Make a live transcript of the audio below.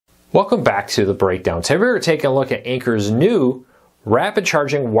Welcome back to the breakdown. Today we're taking a look at Anker's new rapid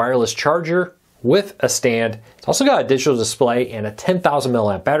charging wireless charger with a stand. It's also got a digital display and a 10,000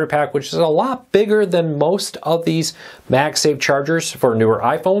 milliamp battery pack, which is a lot bigger than most of these MagSafe chargers for newer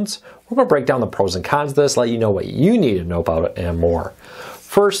iPhones. We're going to break down the pros and cons of this, let you know what you need to know about it and more.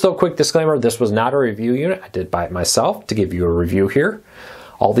 First though, quick disclaimer, this was not a review unit. I did buy it myself to give you a review here.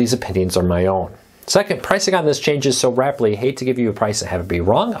 All these opinions are my own. Second, pricing on this changes so rapidly. I hate to give you a price and have it be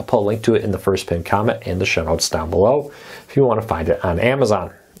wrong. I'll put a link to it in the first pinned comment and the show notes down below if you want to find it on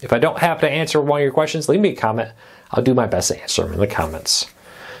Amazon. If I don't have to answer one of your questions, leave me a comment. I'll do my best to answer them in the comments.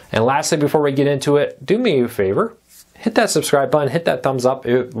 And lastly, before we get into it, do me a favor. Hit that subscribe button, hit that thumbs up.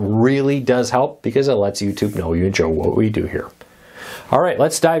 It really does help because it lets YouTube know you enjoy what we do here. All right,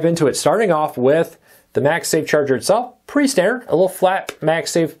 let's dive into it. Starting off with the MagSafe charger itself, pretty standard, a little flat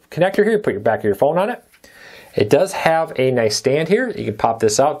MagSafe connector here, put your back of your phone on it. It does have a nice stand here. You can pop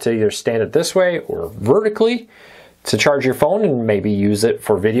this out to either stand it this way or vertically to charge your phone and maybe use it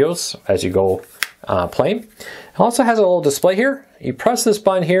for videos as you go playing. It also has a little display here. You press this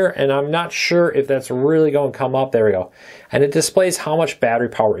button here and I'm not sure if that's really going to come up. There we go. And it displays how much battery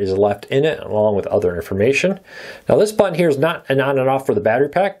power is left in it along with other information. Now this button here is not an on and off for the battery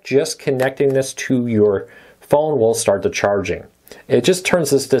pack. Just connecting this to your phone will start the charging. It just turns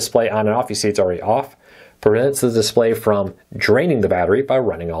this display on and off. You see it's already off. Prevents the display from draining the battery by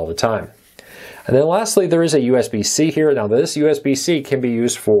running all the time. And then lastly, there is a USB-C here. Now this USB-C can be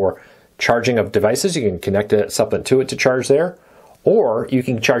used for charging of devices. You can connect something to it to charge there, or you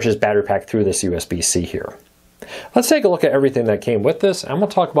can charge this battery pack through this USB-C here. Let's take a look at everything that came with this. I'm going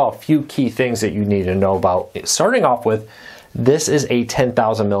to talk about a few key things that you need to know about. Starting off with, this is a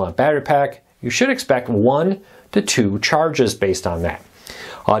 10,000 milliamp battery pack. You should expect 1 to 2 charges based on that,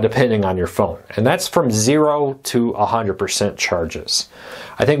 depending on your phone. And that's from 0 to 100% charges.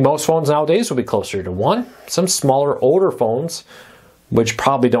 I think most phones nowadays will be closer to 1. Some smaller, older phones, which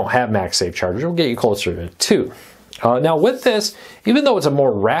probably don't have MagSafe chargers, will get you closer to 2. Now with this, even though it's a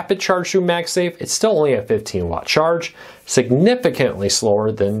more rapid charge through MagSafe, it's still only a 15 watt charge, significantly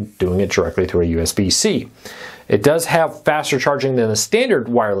slower than doing it directly through a USB-C. It does have faster charging than the standard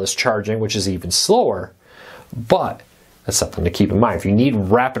wireless charging, which is even slower, but that's something to keep in mind if you need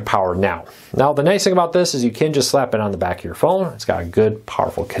rapid power now. Now the nice thing about this is you can just slap it on the back of your phone. It's got a good,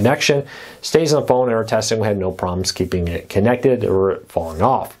 powerful connection. Stays on the phone. In our testing, we had no problems keeping it connected or it falling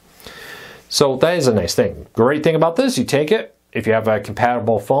off. So that is a nice thing. Great thing about this, you take it, if you have a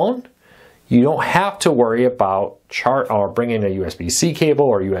compatible phone, you don't have to worry about bringing a USB-C cable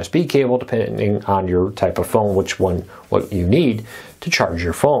or USB cable, depending on your type of phone, what you need to charge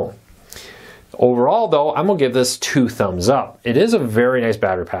your phone. Overall though, I'm going to give this 2 thumbs up. It is a very nice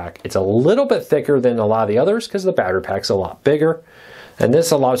battery pack. It's a little bit thicker than a lot of the others because the battery pack's a lot bigger. And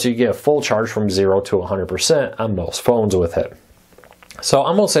this allows you to get a full charge from 0 to 100% on most phones with it. So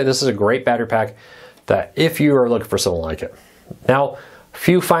I'm going to say this is a great battery pack that if you are looking for something like it. Now, a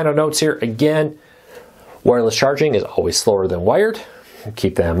few final notes here. Again, wireless charging is always slower than wired.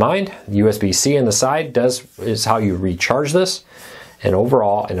 Keep that in mind. USB-C on the side is how you recharge this. And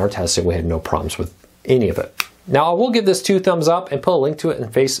overall, in our testing, we had no problems with any of it. Now, I will give this 2 thumbs up and put a link to it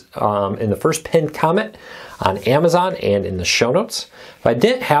in the first pinned comment on Amazon and in the show notes. If I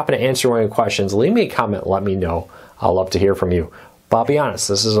didn't happen to answer one of your questions, leave me a comment, let me know. I'll love to hear from you. But I'll be honest,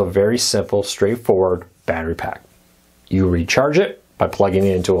 this is a very simple, straightforward battery pack. You recharge it by plugging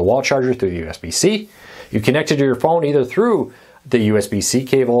it into a wall charger through the USB-C. You connect it to your phone either through the USB-C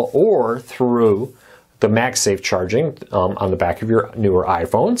cable or through the MagSafe charging on the back of your newer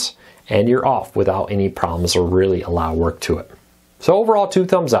iPhones, and you're off without any problems or really a lot of work to it. So overall, 2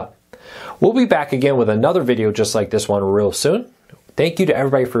 thumbs up. We'll be back again with another video just like this one real soon. Thank you to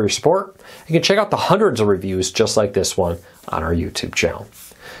everybody for your support. You can check out the hundreds of reviews just like this one on our YouTube channel.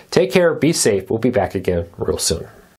 Take care, be safe. We'll be back again real soon.